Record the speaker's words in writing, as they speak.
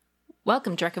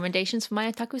Welcome to Recommendations for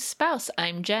My Otaku Spouse.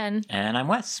 I'm Jen. And I'm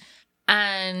Wes.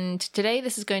 And today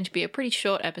this is going to be a pretty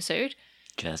short episode.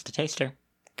 Just a taster.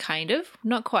 Kind of.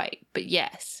 Not quite, but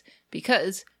yes.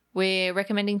 Because we're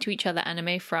recommending to each other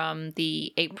anime from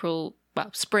the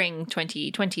spring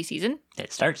 2020 season.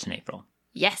 It starts in April.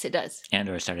 Yes, it does. And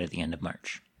or started at the end of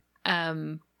March.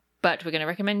 But we're going to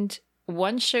recommend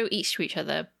one show each to each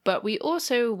other. But we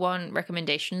also want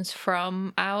recommendations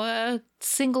from our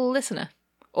single listener.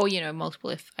 Or, multiple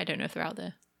if I don't know if they're out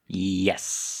there.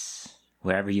 Yes.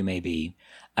 Wherever you may be.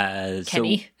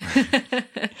 Kenny.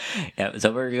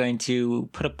 So we're going to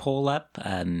put a poll up.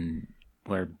 We're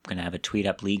going to have a tweet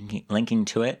up linking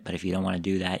to it. But if you don't want to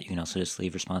do that, you can also just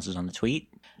leave responses on the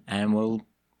tweet. And we'll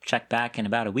check back in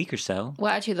about a week or so.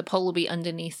 Well, actually, the poll will be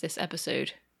underneath this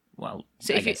episode. Well,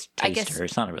 so I guess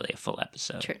it's not really a full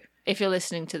episode. True. If you're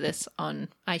listening to this on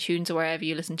iTunes or wherever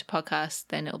you listen to podcasts,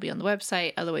 then it'll be on the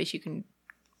website. Otherwise, you can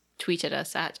tweet at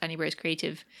us at Annie Bros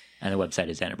Creative. And the website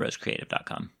is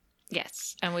anniebroscreative.com.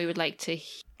 Yes. And we would like to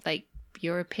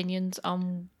your opinions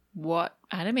on what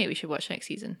anime we should watch next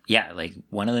season. Yeah,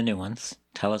 one of the new ones.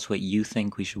 Tell us what you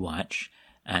think we should watch.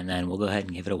 And then we'll go ahead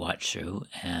and give it a watch through.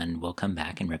 And we'll come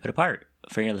back and rip it apart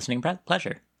for your listening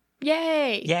pleasure.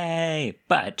 Yay! Yay!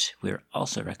 But we're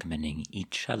also recommending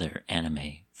each other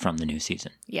anime from the new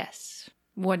season. Yes.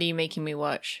 What are you making me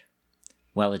watch?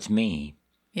 Well, it's me.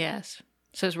 Yes.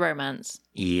 So it's romance.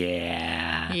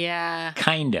 Yeah. Yeah.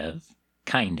 Kind of.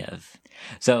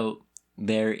 So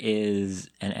there is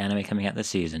an anime coming out this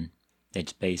season.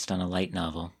 It's based on a light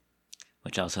novel,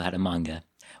 which also had a manga,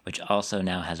 which also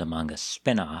now has a manga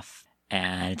spin-off,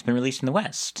 and it's been released in the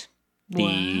West.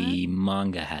 The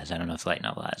manga has. I don't know if the light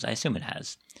novel has. I assume it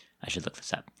has. I should look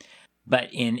this up. But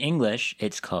in English,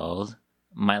 it's called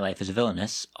My Life as a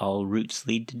Villainess, All Routes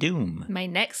Lead to Doom. My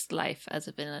Next Life as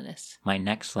a Villainess. My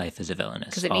Next Life as a Villainess.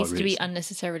 Because it needs to be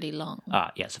unnecessarily long.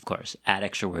 Ah, yes, of course. Add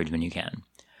extra words when you can.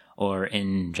 Or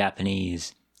in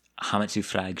Japanese, Hamatsu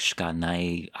frag shika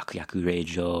nai akuyaku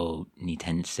reijo ni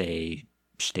tensei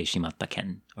shite shimatta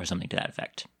ken, or something to that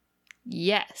effect.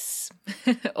 Yes.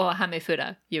 Or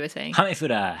Hamefura, you were saying.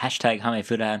 Hamefura. Hashtag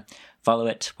Hamefura. Follow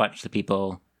it. Watch the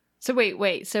people. So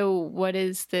wait. So what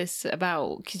is this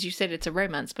about? Because you said it's a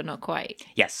romance, but not quite.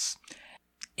 Yes.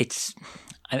 It's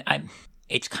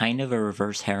kind of a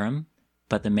reverse harem,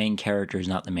 but the main character is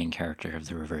not the main character of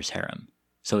the reverse harem.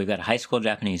 So we've got a high school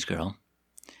Japanese girl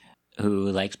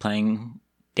who likes playing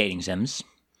dating sims.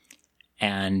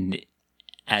 And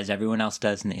as everyone else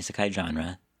does in the isekai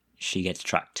genre, she gets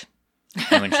trucked.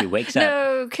 And when she wakes up...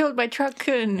 No, killed by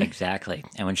truck-kun. Exactly.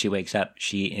 And when she wakes up,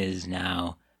 she is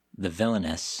now the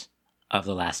villainess of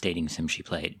the last dating sim she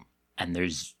played. And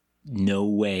there's no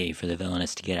way for the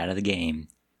villainess to get out of the game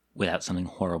without something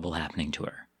horrible happening to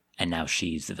her. And now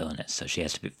she's the villainess. So she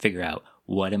has to figure out,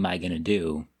 what am I going to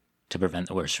do to prevent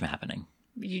the worst from happening?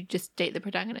 You just date the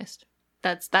protagonist.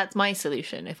 That's my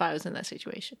solution if I was in that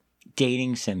situation.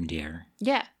 Dating sim, dear.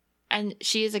 Yeah. And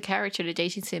she is a character in a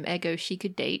dating sim, ergo she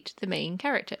could date the main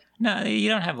character. No, you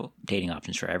don't have dating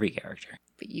options for every character.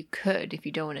 But you could if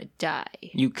you don't want to die.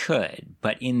 You could,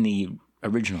 but in the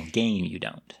original game, you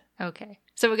don't. Okay.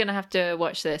 So we're going to have to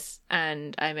watch this,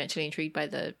 and I'm actually intrigued by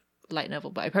the light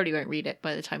novel, but I probably won't read it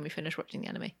by the time we finish watching the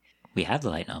anime. We have the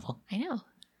light novel. I know.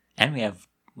 And we have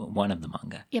one of the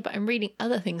manga. Yeah, but I'm reading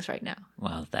other things right now.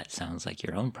 Well, that sounds like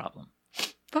your own problem.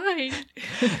 Fine.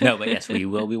 No, but yes, we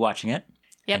will be watching it.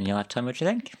 Yep. And you'll have to tell me what you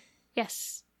think.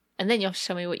 Yes. And then you'll have to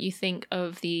tell me what you think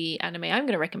of the anime I'm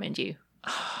going to recommend you.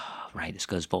 Right, this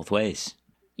goes both ways.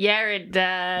 Yeah, it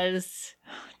does.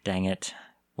 Dang it.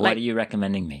 What are you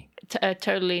recommending me? A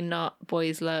totally not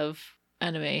boys love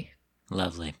anime.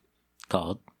 Lovely.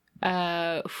 Called?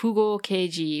 Fugo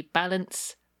Keiji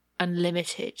Balance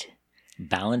Unlimited.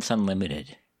 Balance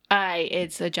Unlimited.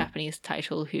 It's a Japanese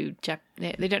title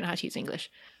they don't know how to use English.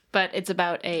 But it's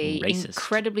about a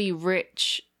incredibly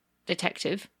rich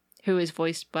detective who is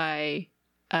voiced by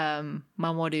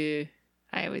Mamoru.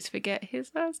 I always forget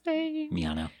his last name.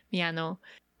 Miyano.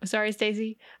 Sorry,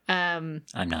 Stacey. I'm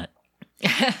not.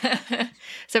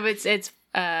 So it's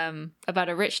about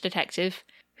a rich detective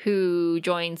who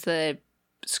joins the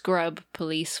scrub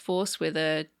police force with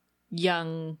a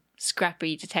young,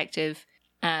 scrappy detective,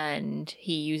 and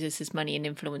he uses his money and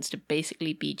influence to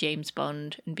basically be James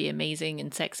Bond and be amazing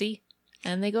and sexy.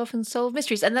 And they go off and solve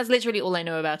mysteries. And that's literally all I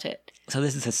know about it. So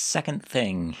this is the second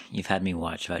thing you've had me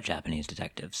watch about Japanese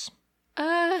detectives.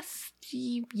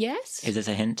 Yes. Is this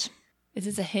a hint? Is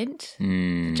this a hint?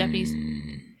 Mm. Japanese.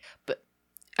 But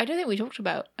I don't think we talked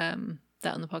about that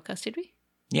on the podcast, did we?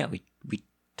 Yeah, we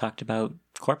talked about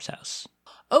Corpse House.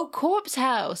 Oh, Corpse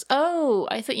House. Oh,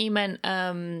 I thought you meant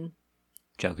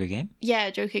Joker game? Yeah,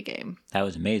 Joker game. That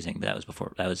was amazing. But that was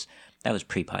before. That was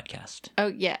pre-podcast. Oh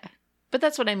yeah, but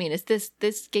that's what I mean. Is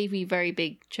this gave me very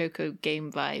big Joker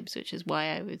game vibes, which is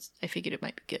why I figured it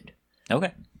might be good.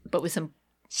 Okay. But with some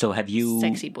So have you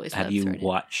sexy boys. have you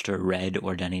watched or read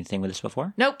or done anything with this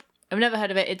before? Nope, I've never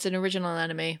heard of it. It's an original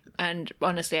anime, and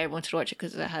honestly, I wanted to watch it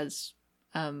because it has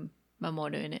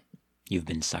Mamoru in it. You've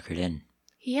been suckered in.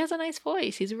 He has a nice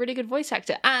voice. He's a really good voice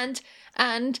actor, and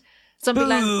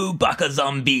Zombieland. Boo, Baka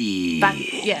Zombie.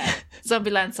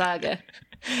 Zombieland Saga.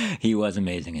 He was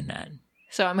amazing in that.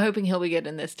 So I'm hoping he'll be good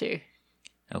in this too.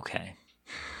 Okay.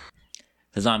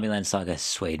 The Zombieland Saga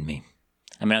swayed me.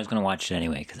 I mean, I was going to watch it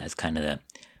anyway because that's kind of the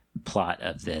plot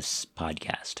of this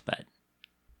podcast, but...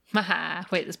 Haha,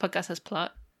 wait, this podcast has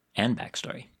plot? And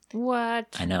backstory.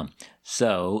 What? I know.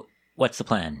 So, what's the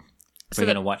plan? We're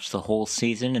going to watch the whole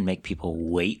season and make people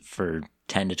wait for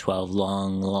 10 to 12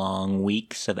 long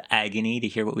weeks of agony to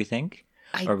hear what we think?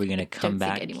 Or are we going to come back?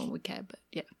 I don't think anyone would care, but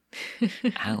yeah.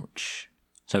 Ouch.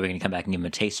 So are we going to come back and give them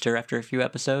a taster after a few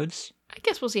episodes? I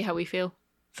guess we'll see how we feel.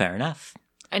 Fair enough.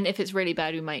 And if it's really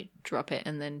bad, we might drop it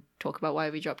and then talk about why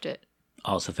we dropped it.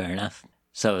 Also fair enough.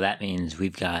 So that means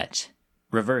we've got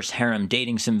reverse harem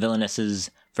dating sim villainesses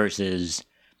versus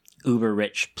uber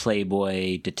rich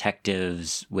playboy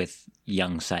detectives with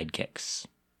young sidekicks.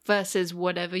 Versus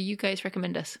whatever you guys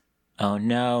recommend us. Oh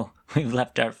no, we've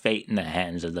left our fate in the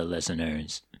hands of the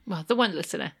listeners. Well, the one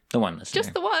listener. The one listener.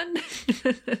 Just the one.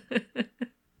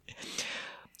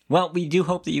 Well, we do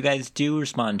hope that you guys do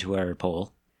respond to our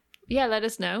poll. Yeah, let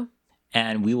us know.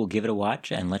 And we will give it a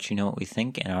watch and let you know what we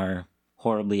think in our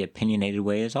horribly opinionated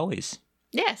way as always.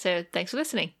 Yeah, so thanks for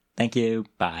listening. Thank you.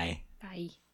 Bye. Bye.